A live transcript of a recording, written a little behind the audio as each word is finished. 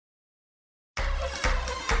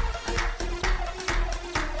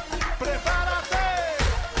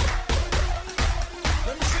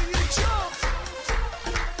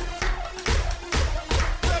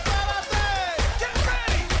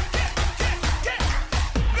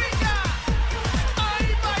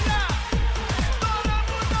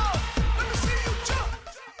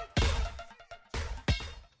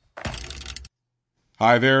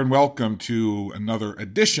Hi there, and welcome to another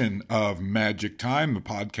edition of Magic Time, the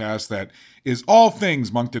podcast that is all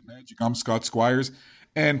things Moncton Magic. I'm Scott Squires,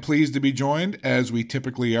 and pleased to be joined, as we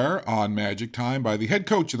typically are on Magic Time, by the head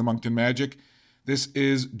coach of the Moncton Magic. This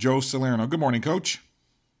is Joe Salerno. Good morning, Coach.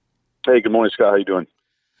 Hey, good morning, Scott. How you doing?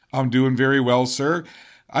 I'm doing very well, sir.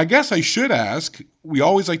 I guess I should ask. We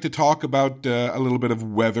always like to talk about a little bit of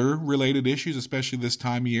weather-related issues, especially this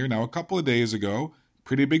time of year. Now, a couple of days ago,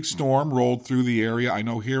 pretty big storm rolled through the area. I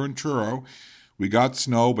know here in Truro, we got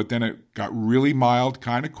snow, but then it got really mild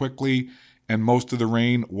kind of quickly, and most of the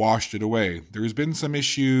rain washed it away. There's been some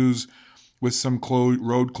issues with some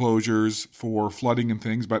road closures for flooding and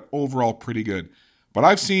things, but overall pretty good. But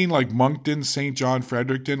I've seen like Moncton, St. John,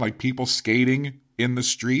 Fredericton, like people skating in the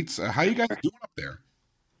streets. How you guys doing up there?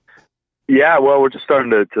 Yeah, well, we're just starting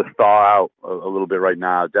to thaw out a little bit right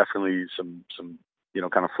now. Definitely some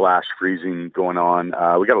kind of flash freezing going on.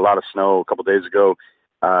 We got a lot of snow a couple days ago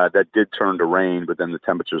that did turn to rain, but then the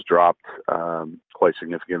temperatures dropped quite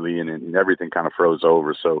significantly, and everything kind of froze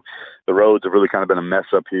over. So the roads have really kind of been a mess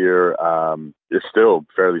up here. It's still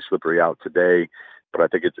fairly slippery out today, but I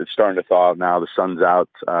think it's starting to thaw out now. The sun's out,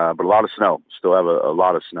 but a lot of snow. Still have a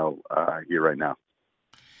lot of snow here right now.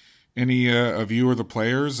 Any of you or the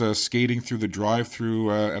players skating through the drive-through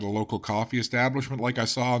at a local coffee establishment, like I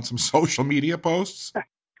saw on some social media posts?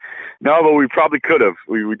 No, but we probably could have.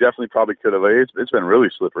 We definitely probably could have. It's been really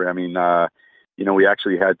slippery. I mean, we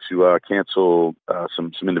actually had to cancel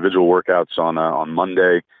some individual workouts on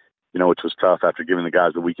Monday, which was tough after giving the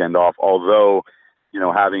guys the weekend off. Although,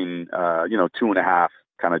 having 2.5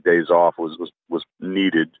 kind of days off was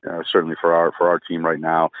needed, certainly for our team right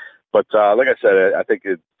now. But like I said, I think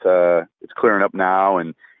it's clearing up now,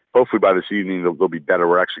 and hopefully by this evening they'll be better.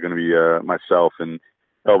 We're actually going to be myself and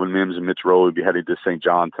Elvin Mims and Mitch Rowley will be headed to St.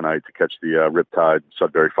 John tonight to catch the Riptide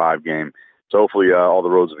Sudbury 5 game. So hopefully all the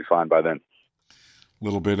roads will be fine by then. A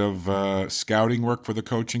little bit of scouting work for the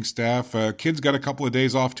coaching staff. Kids got a couple of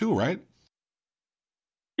days off too, right?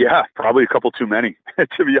 Yeah, probably a couple too many.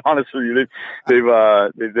 To be honest with you,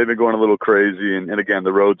 they've been going a little crazy, and again,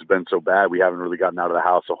 the roads have been so bad. We haven't really gotten out of the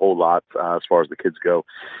house a whole lot as far as the kids go.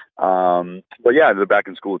 But yeah, they're back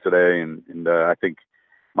in school today, and I think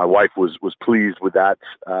my wife was pleased with that.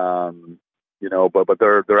 But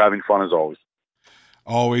they're having fun as always.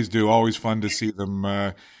 Always do. Always fun to see them.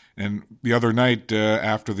 And the other night,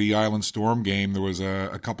 after the Island Storm game, there was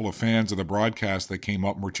a couple of fans of the broadcast that came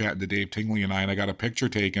up and were chatting to Dave Tingley and I got a picture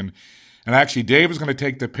taken. And actually, Dave was going to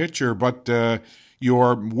take the picture, but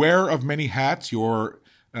your wearer of many hats, your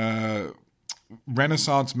uh,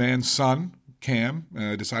 Renaissance man's son, Cam,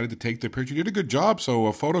 decided to take the picture. You did a good job, so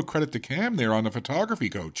a photo credit to Cam there on the photography,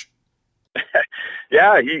 coach.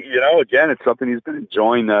 Yeah, again, it's something he's been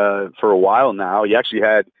enjoying for a while now. He actually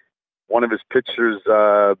had one of his pictures,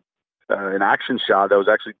 an action shot that was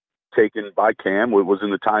actually taken by Cam, was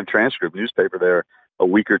in the Time Transcript newspaper there a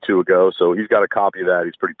week or two ago. So he's got a copy of that.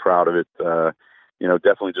 He's pretty proud of it.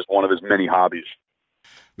 Definitely just one of his many hobbies.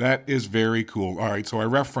 That is very cool. All right, so I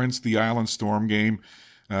referenced the Island Storm game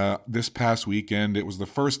this past weekend. It was the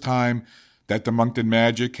first time that the Moncton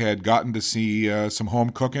Magic had gotten to see some home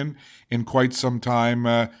cooking in quite some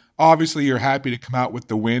time. Obviously, you're happy to come out with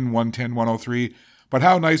the win, 110-103. But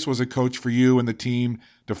how nice was it, Coach, for you and the team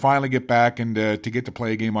to finally get back and to get to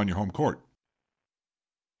play a game on your home court?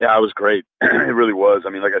 Yeah, it was great. It really was. I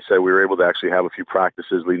mean, like I said, we were able to actually have a few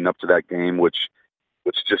practices leading up to that game, which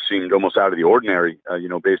just seemed almost out of the ordinary,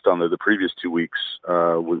 based on the previous 2 weeks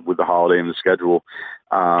with the holiday and the schedule.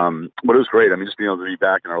 But it was great. I mean, just being able to be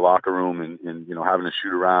back in our locker room and having a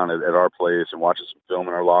shoot around at our place and watching some film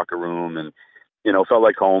in our locker room and, felt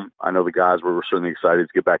like home. I know the guys were certainly excited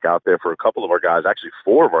to get back out there. For a couple of our guys, actually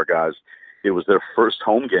 4 of our guys, it was their first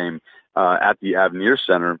home game at the Avenir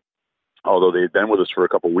Center, although they had been with us for a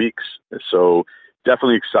couple of weeks. So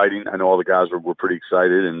definitely exciting. I know all the guys were pretty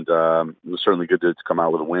excited, and it was certainly good to come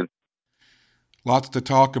out with a win. Lots to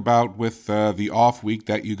talk about with the off week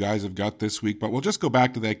that you guys have got this week, but we'll just go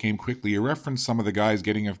back to that game quickly. You referenced some of the guys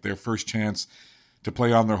getting their first chance to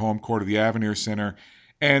play on their home court of the Avenir Center,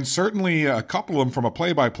 and certainly a couple of them from a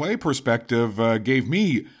play-by-play perspective gave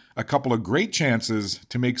me a couple of great chances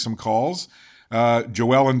to make some calls.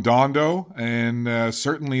 Joel Ndondo and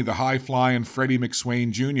certainly the high-flying Freddie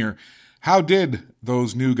McSwain Jr. How did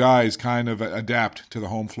those new guys kind of adapt to the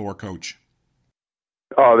home floor, coach?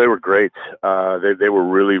 Oh, they were great. They were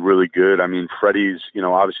really, really good. I mean, Freddie's,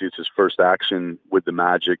 obviously it's his first action with the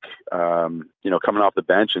Magic, coming off the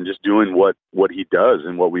bench and just doing what he does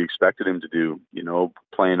and what we expected him to do,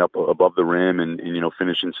 playing up above the rim and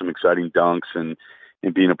finishing some exciting dunks and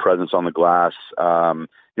being a presence on the glass. That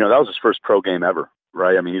was his first pro game ever.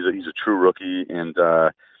 right? I mean, he's a true rookie, and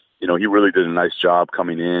he really did a nice job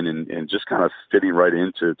coming in and just kind of fitting right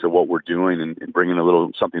into what we're doing and bringing a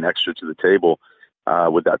little something extra to the table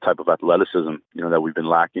with that type of athleticism, that we've been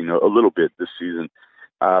lacking a little bit this season.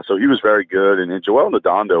 So he was very good, and Joel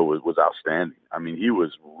Redondo was outstanding. I mean, he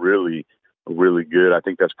was really, really good. I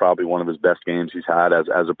think that's probably one of his best games he's had as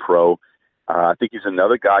a pro. I think he's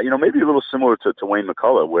another guy, maybe a little similar to Wayne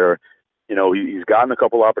McCullough, where, he's gotten a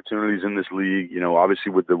couple opportunities in this league,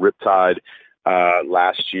 obviously with the Riptide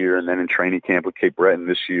last year and then in training camp with Cape Breton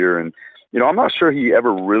this year. And, I'm not sure he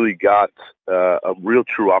ever really got a real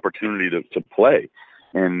true opportunity to play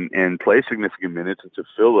and play significant minutes and to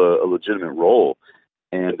fill a legitimate role.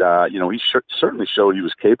 And, he certainly showed he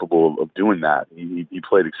was capable of doing that. He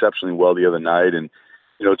played exceptionally well the other night. And,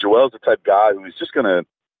 Joel's the type of guy who he's just going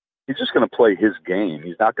to play his game.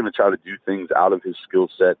 He's not going to try to do things out of his skill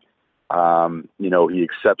set. He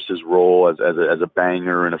accepts his role as a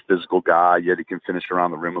banger and a physical guy, yet he can finish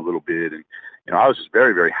around the rim a little bit. And, I was just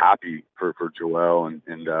very, very happy for Joel and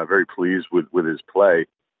very pleased with his play.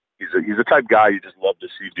 He's the type of guy you just love to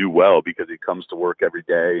see do well because he comes to work every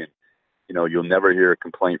day and, you'll never hear a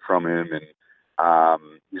complaint from him. And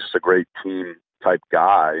he's just a great team type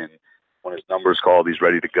guy. And when his number's called, he's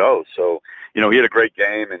ready to go. So, he had a great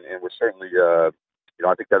game and we're certainly,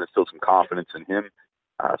 I think that instilled some confidence in him.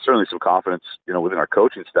 Certainly some confidence, within our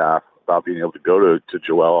coaching staff about being able to go to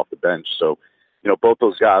Joel off the bench. So, both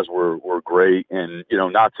those guys were great. And,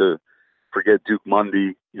 not to forget Duke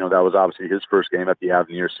Mundy, that was obviously his first game at the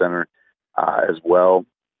Avenir Center as well.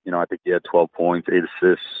 I think he had 12 points, 8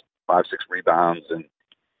 assists, 5-6 rebounds. And,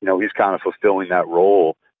 he's kind of fulfilling that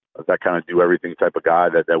role of that kind of do everything type of guy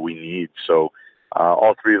that we need. So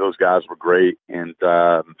all three of those guys were great. And,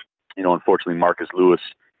 unfortunately, Marcus Lewis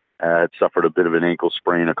had suffered a bit of an ankle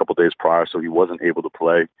sprain a couple days prior, so he wasn't able to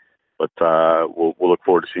play. But we'll look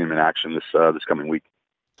forward to seeing him in action this coming week.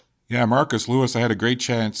 Yeah, Marcus Lewis, I had a great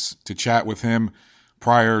chance to chat with him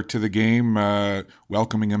prior to the game,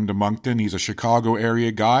 welcoming him to Moncton. He's a Chicago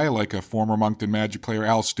area guy, like a former Moncton Magic player,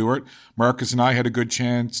 Al Stewart. Marcus and I had a good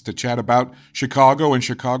chance to chat about Chicago and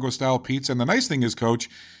Chicago-style pizza. And the nice thing is, Coach,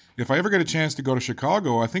 if I ever get a chance to go to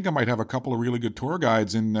Chicago, I think I might have a couple of really good tour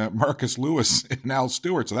guides in Marcus Lewis and Al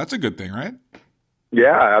Stewart. So that's a good thing, right?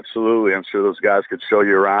 Yeah, absolutely. I'm sure those guys could show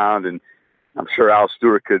you around, and I'm sure Al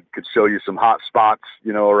Stewart could show you some hot spots,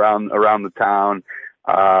 around the town.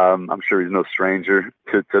 I'm sure he's no stranger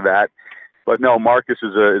to that. But no, Marcus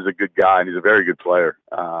is a good guy, and he's a very good player.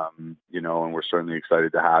 And we're certainly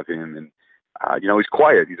excited to have him. And he's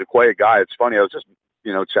quiet. He's a quiet guy. It's funny. I was just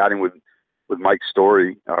chatting with Mike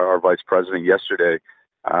Story, our vice president, yesterday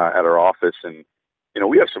at our office, and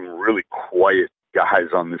we have some really quiet guys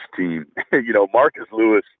on this team. Marcus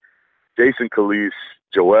Lewis, Jason Calise,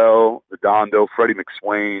 Joel Redondo, Freddie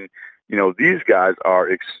McSwain. These guys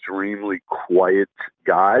are extremely quiet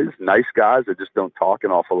guys, nice guys that just don't talk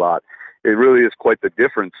an awful lot. It really is quite the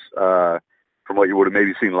difference from what you would have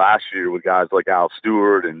maybe seen last year with guys like Al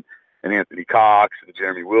Stewart and Anthony Cox and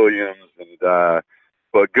Jeremy Williams.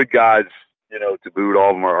 But good guys, to boot. All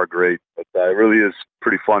of them are great. But it really is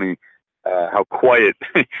pretty funny how quiet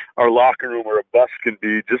our locker room or a bus can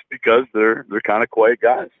be just because they're kind of quiet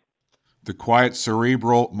guys. The quiet,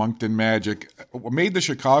 cerebral Moncton Magic. What made the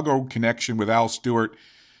Chicago connection with Al Stewart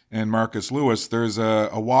and Marcus Lewis? There's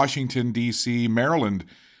a Washington, D.C., Maryland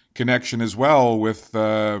connection as well with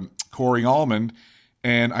Corey Almond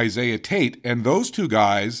and Isaiah Tate. And those two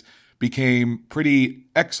guys became pretty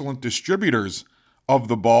excellent distributors of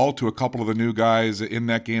the ball to a couple of the new guys in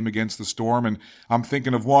that game against the Storm. And I'm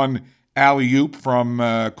thinking of one alley-oop from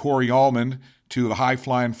Corey Almond to the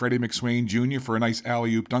high-flying Freddie McSwain Jr. for a nice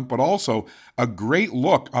alley-oop dunk, but also a great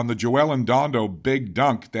look on the Joel Redondo big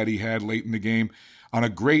dunk that he had late in the game on a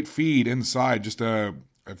great feed inside, just a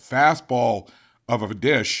fastball of a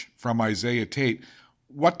dish from Isaiah Tate.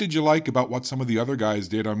 What did you like about what some of the other guys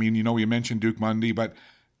did? I mean, you mentioned Duke Mundy, but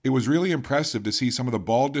it was really impressive to see some of the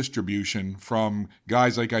ball distribution from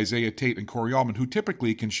guys like Isaiah Tate and Corey Almond, who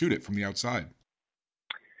typically can shoot it from the outside.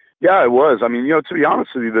 Yeah, it was. I mean, to be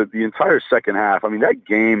honest with you, the entire second half, I mean, that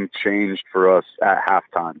game changed for us at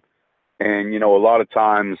halftime. And, a lot of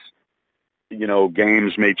times,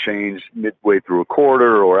 games may change midway through a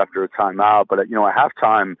quarter or after a timeout. But, at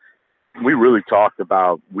halftime, we really talked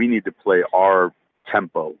about we need to play our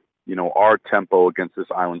tempo against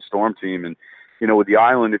this Island Storm team. And, with the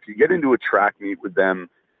Island, if you get into a track meet with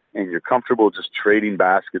them and you're comfortable just trading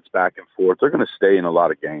baskets back and forth, they're going to stay in a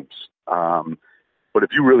lot of games. But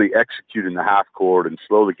if you really execute in the half court and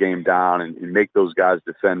slow the game down and make those guys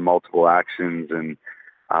defend multiple actions, and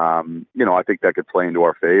I think that could play into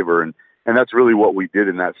our favor. And And that's really what we did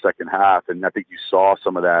in that second half. And I think you saw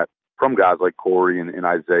some of that from guys like Corey and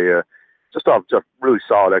Isaiah, just off just really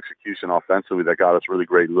solid execution offensively that got us really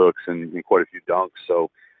great looks and quite a few dunks. So,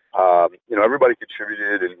 everybody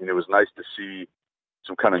contributed, and it was nice to see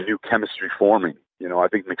some kind of new chemistry forming. I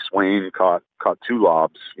think McSwain caught 2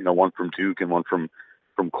 lobs, one from Duke and one from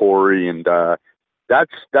Corey. And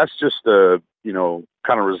that's just the,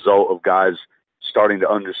 kind of result of guys starting to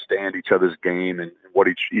understand each other's game and what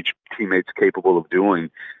each teammate's capable of doing.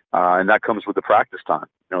 And that comes with the practice time,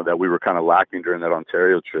 that we were kind of lacking during that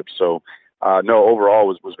Ontario trip. So, no, overall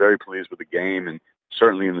was very pleased with the game, and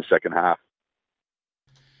certainly in the second half.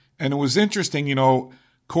 And it was interesting,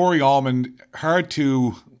 Corey Allman, hard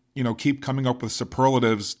to, keep coming up with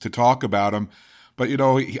superlatives to talk about him. But,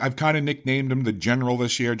 I've kind of nicknamed him the general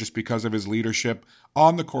this year just because of his leadership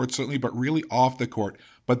on the court, certainly, but really off the court.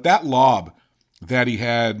 But that lob that he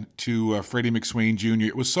had to Freddie McSwain Jr.,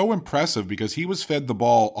 it was so impressive because he was fed the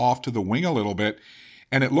ball off to the wing a little bit,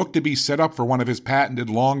 and it looked to be set up for one of his patented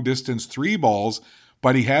long-distance 3 balls,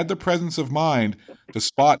 but he had the presence of mind to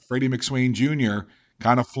spot Freddie McSwain Jr.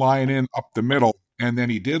 kind of flying in up the middle, and then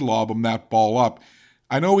he did lob him that ball up.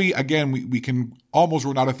 I know we can almost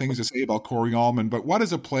run out of things to say about Corey Allman, but what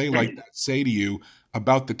does a play like that say to you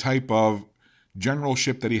about the type of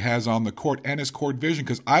generalship that he has on the court and his court vision?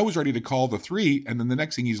 Because I was ready to call the 3, and then the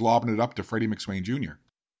next thing he's lobbing it up to Freddie McSwain Jr.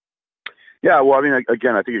 Yeah, well, I mean,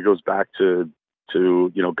 again, I think it goes back to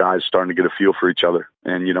guys starting to get a feel for each other.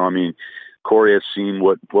 And, Corey has seen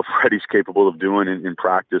what Freddie's capable of doing in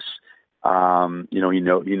practice. He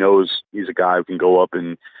knows he's a guy who can go up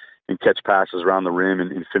and catch passes around the rim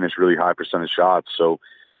and finish really high percentage shots. So,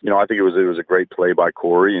 I think it was a great play by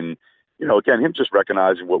Corey. And, again, him just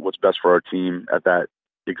recognizing what's best for our team at that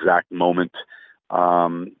exact moment.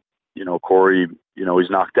 Corey, he's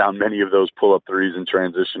knocked down many of those pull-up threes in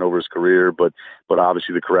transition over his career, but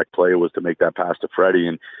obviously the correct play was to make that pass to Freddie.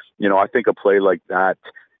 And, I think a play like that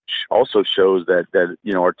also shows that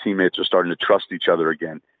our teammates are starting to trust each other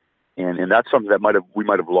again. And that's something that we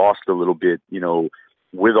might have lost a little bit,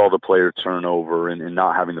 with all the player turnover and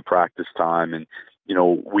not having the practice time. And,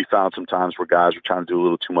 we found some times where guys were trying to do a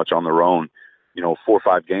little too much on their own. 4 or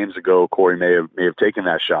 5 games ago, Corey may have taken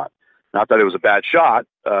that shot. Not that it was a bad shot,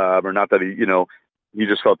 or not that he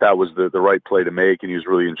just felt that was the right play to make, and he was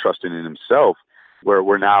really entrusting in himself.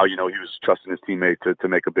 Where now, he was trusting his teammate to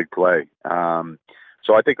make a big play.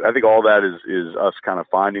 So I think all that is us kind of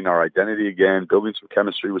finding our identity again, building some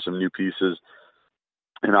chemistry with some new pieces,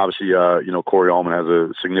 and obviously, Corey Allman has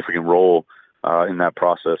a significant role in that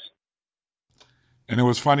process. And it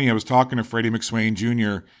was funny. I was talking to Freddie McSwain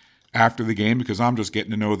Jr. after the game because I'm just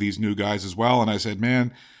getting to know these new guys as well, and I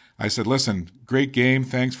said, listen, great game.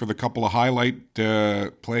 Thanks for the couple of highlight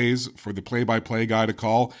plays for the play-by-play guy to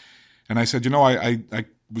call. And I said, I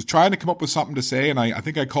was trying to come up with something to say, and I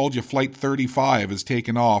think I called you Flight 35 as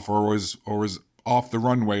taken off or was off the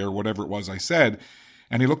runway or whatever it was I said.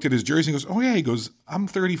 And he looked at his jersey and goes, oh, yeah, he goes, I'm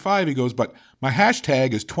 35. He goes, but my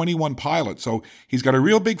hashtag is 21 Pilot. So he's got a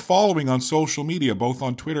real big following on social media, both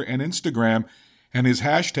on Twitter and Instagram. And his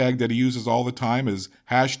hashtag that he uses all the time is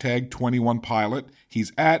hashtag 21 Pilot.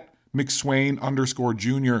 He's at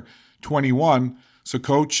McSwain_Jr. 21. So,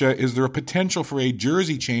 Coach, is there a potential for a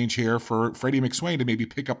jersey change here for Freddie McSwain to maybe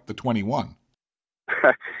pick up the 21?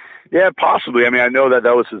 Yeah, possibly. I mean, I know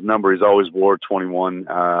that was his number. He's always wore 21,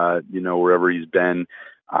 wherever he's been.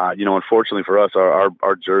 Unfortunately for us,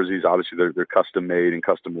 our jerseys, obviously, they're custom made and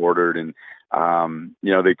custom ordered. And,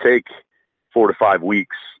 they take 4 to 5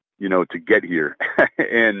 weeks, to get here.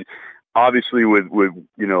 And obviously with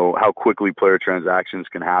how quickly player transactions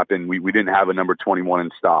can happen, we didn't have a number 21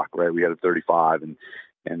 in stock, right? We had a 35.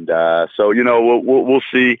 And so, we'll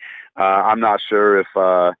see. I'm not sure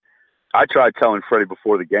if, I tried telling Freddie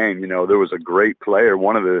before the game, there was a great player,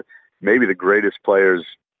 maybe the greatest players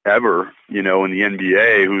ever, in the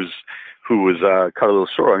NBA who was cut a little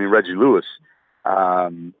short. I mean, Reggie Lewis, I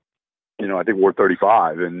think wore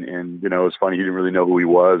 35 and it was funny. He didn't really know who he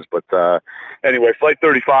was, but anyway, Flight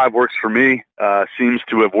 35 works for me, seems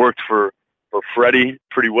to have worked for Freddie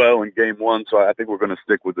pretty well in game 1. So I think we're going to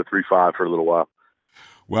stick with the 35 for a little while.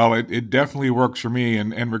 Well, it definitely works for me.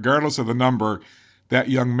 And regardless of the number, that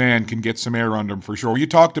young man can get some air under him for sure. You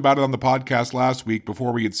talked about it on the podcast last week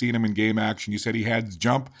before we had seen him in game action. You said he had his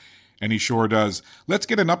jump, and he sure does. Let's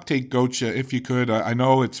get an update, Coach, if you could. I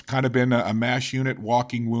know it's kind of been a mash unit,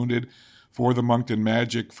 walking wounded for the Moncton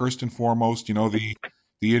Magic. First and foremost, the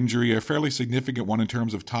injury, a fairly significant one in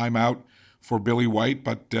terms of timeout for Billy White.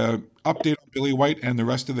 But update on Billy White and the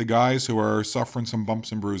rest of the guys who are suffering some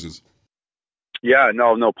bumps and bruises. Yeah,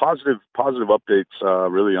 no, positive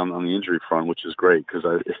updates really on the injury front, which is great because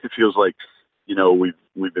it feels like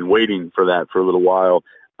we've been waiting for that for a little while.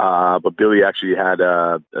 But Billy actually had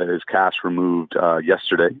his cast removed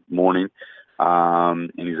yesterday morning,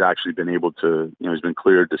 and he's actually been able to he's been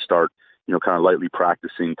cleared to start kind of lightly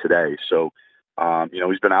practicing today. So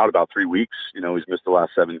he's been out about 3 weeks. He's missed the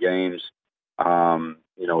last 7 games.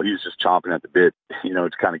 He's just chomping at the bit, to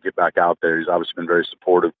kind of get back out there. He's obviously been very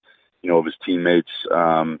supportive of his teammates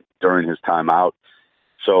during his time out.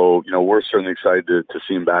 So, we're certainly excited to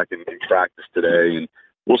see him back in practice today. And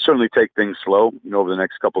we'll certainly take things slow, over the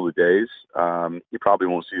next couple of days. He probably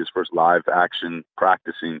won't see his first live action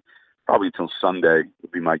practicing probably until Sunday,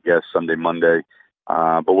 would be my guess, Sunday, Monday.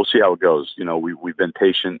 But we'll see how it goes. We've been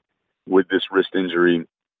patient with this wrist injury.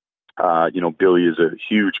 Billy is a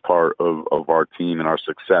huge part of our team and our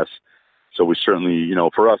success. So we certainly,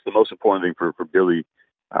 for us, the most important thing for Billy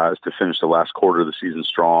is to finish the last quarter of the season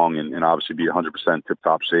strong and obviously be 100%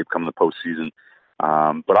 tip-top shape coming the postseason.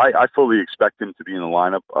 But I fully expect him to be in the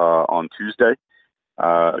lineup on Tuesday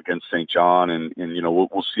against St. John, and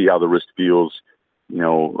we'll see how the wrist feels,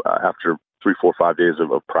 after 3, 4, 5 days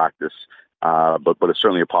of practice. But it's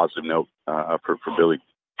certainly a positive note for Billy.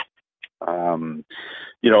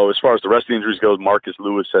 As far as the rest of the injuries goes, Marcus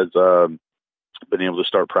Lewis has been able to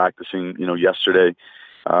start practicing, yesterday.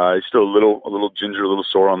 He's still a little ginger, a little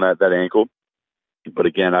sore on that ankle. But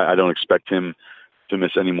again, I don't expect him to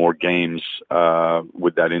miss any more games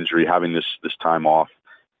with that injury, having this time off.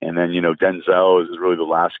 And then, Denzel is really the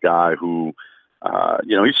last guy who,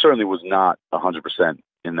 he certainly was not 100%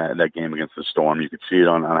 in that game against the Storm. You could see it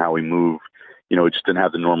on how he moved. He just didn't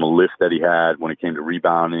have the normal lift that he had when it came to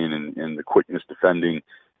rebounding and the quickness defending.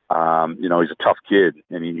 He's a tough kid,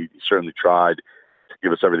 and he certainly tried to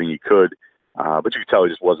give us everything he could. But you could tell he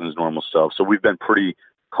just wasn't his normal self. So we've been pretty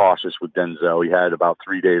cautious with Denzel. He had about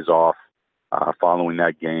 3 days off following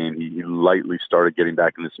that game. He lightly started getting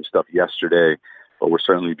back into some stuff yesterday, but we're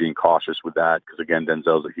certainly being cautious with that because, again,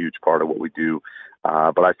 Denzel's a huge part of what we do.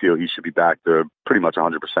 But I feel he should be back to pretty much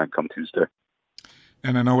 100% come Tuesday.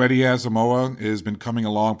 And I know Eddie Asamoah has been coming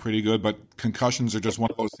along pretty good, but concussions are just one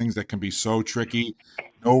of those things that can be so tricky.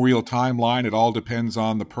 No real timeline. It all depends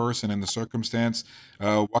on the person and the circumstance.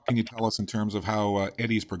 What can you tell us in terms of how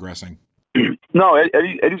Eddie's progressing? No,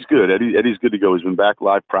 Eddie's good. Eddie's good to go. He's been back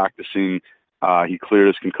live practicing. He cleared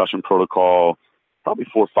his concussion protocol probably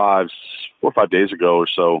 4 or 5 days ago or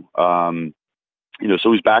so.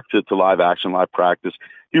 So he's back to live action, live practice.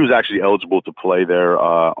 He was actually eligible to play there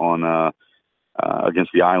on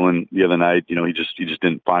against the Island the other night. He just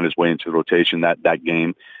didn't find his way into the rotation that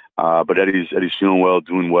game. But Eddie's feeling well,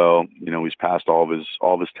 doing well. He's passed all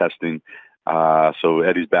of his testing. So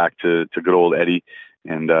Eddie's back to good old Eddie,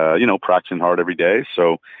 and practicing hard every day.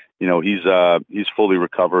 So he's fully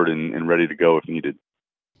recovered and ready to go if needed.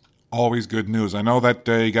 Always good news. I know that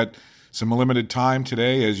you got some limited time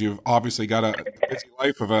today, as you've obviously got a busy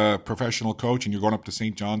life of a professional coach, and you're going up to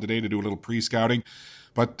St. John today to do a little pre-scouting.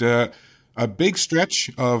 But a big stretch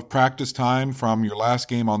of practice time from your last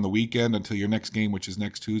game on the weekend until your next game, which is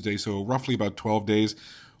next Tuesday, so roughly about 12 days.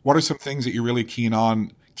 What are some things that you're really keying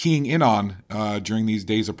in on during these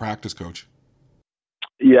days of practice, Coach?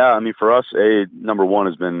 Yeah, I mean, for us, number one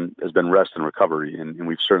has been rest and recovery, and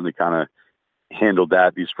we've certainly kind of handled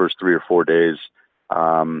that these first 3 or 4 days,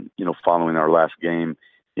 following our last game.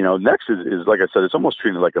 Next is like I said, it's almost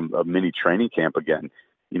treated like a mini training camp again.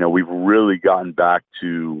 We've really gotten back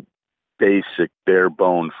to basic, bare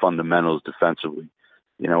bone fundamentals defensively,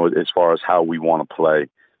 as far as how we want to play.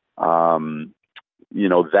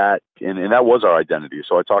 That, and that was our identity.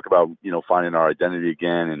 So I talk about, finding our identity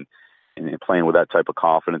again and playing with that type of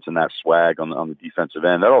confidence and that swag on the defensive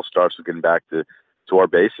end. That all starts with getting back to our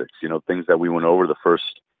basics, things that we went over the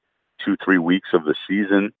first 2-3 weeks of the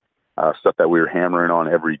season, stuff that we were hammering on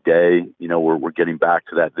every day. We're getting back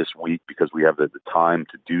to that this week because we have the time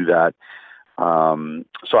to do that.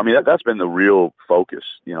 So, I mean, that's been the real focus.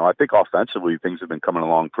 I think offensively things have been coming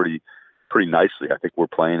along pretty nicely. I think we're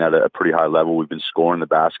playing at a pretty high level. We've been scoring the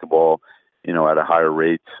basketball, at a higher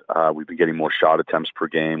rate. We've been getting more shot attempts per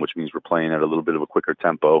game, which means we're playing at a little bit of a quicker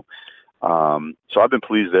tempo. So I've been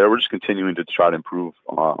pleased there. We're just continuing to try to improve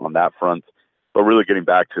on that front, but really getting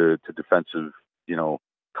back to defensive,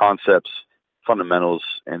 concepts, fundamentals,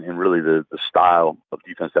 and really the style of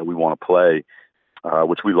defense that we want to play.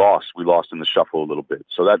 Which we lost. We lost in the shuffle a little bit.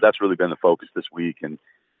 So that's really been the focus this week, and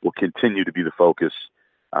will continue to be the focus,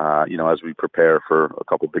 as we prepare for a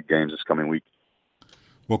couple big games this coming week.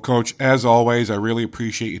 Well, Coach, as always, I really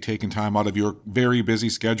appreciate you taking time out of your very busy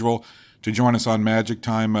schedule to join us on Magic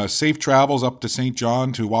Time. Safe travels up to St.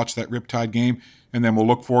 John to watch that Riptide game, and then we'll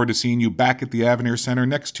look forward to seeing you back at the Avenir Center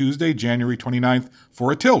next Tuesday, January 29th,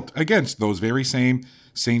 for a tilt against those very same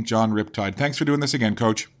St. John Riptide. Thanks for doing this again,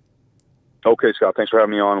 Coach. Okay, Scott. Thanks for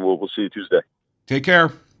having me on. We'll see you Tuesday. Take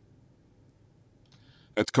care.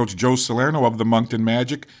 That's Coach Joe Salerno of the Moncton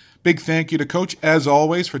Magic. Big thank you to Coach, as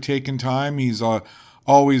always, for taking time. He's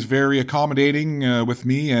always very accommodating with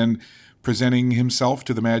me and presenting himself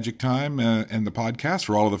to the Magic Time and the podcast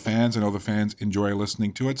for all of the fans. I know the fans enjoy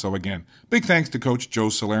listening to it. So again, big thanks to Coach Joe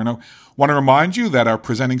Salerno. Want to remind you that our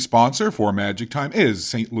presenting sponsor for Magic Time is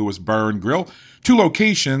St. Louis Bar and Grill. 2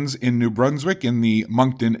 locations in New Brunswick in the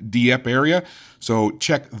Moncton Dieppe area. So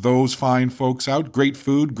check those fine folks out. Great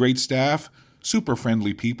food, great staff, super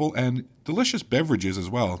friendly people, and delicious beverages as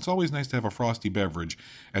well. It's always nice to have a frosty beverage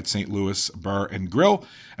at St. Louis Bar and Grill.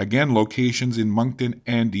 Again, locations in Moncton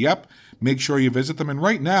and Dieppe. Make sure you visit them. And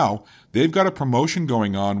right now, they've got a promotion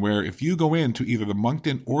going on where if you go into either the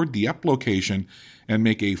Moncton or Dieppe location and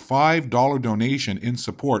make a $5 donation in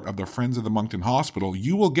support of the Friends of the Moncton Hospital,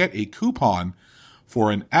 you will get a coupon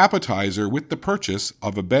for an appetizer with the purchase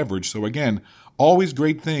of a beverage. So again, always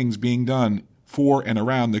great things being done for and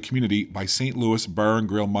around the community by St. Louis Bar and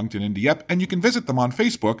Grill, Moncton and Dieppe, and you can visit them on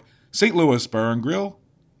Facebook, St. Louis Bar and Grill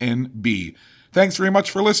NB. Thanks very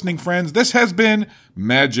much for listening, friends. This has been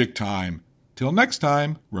Magic Time. Till next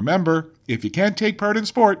time, remember, if you can't take part in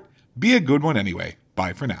sport, be a good one anyway.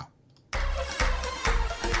 Bye for now.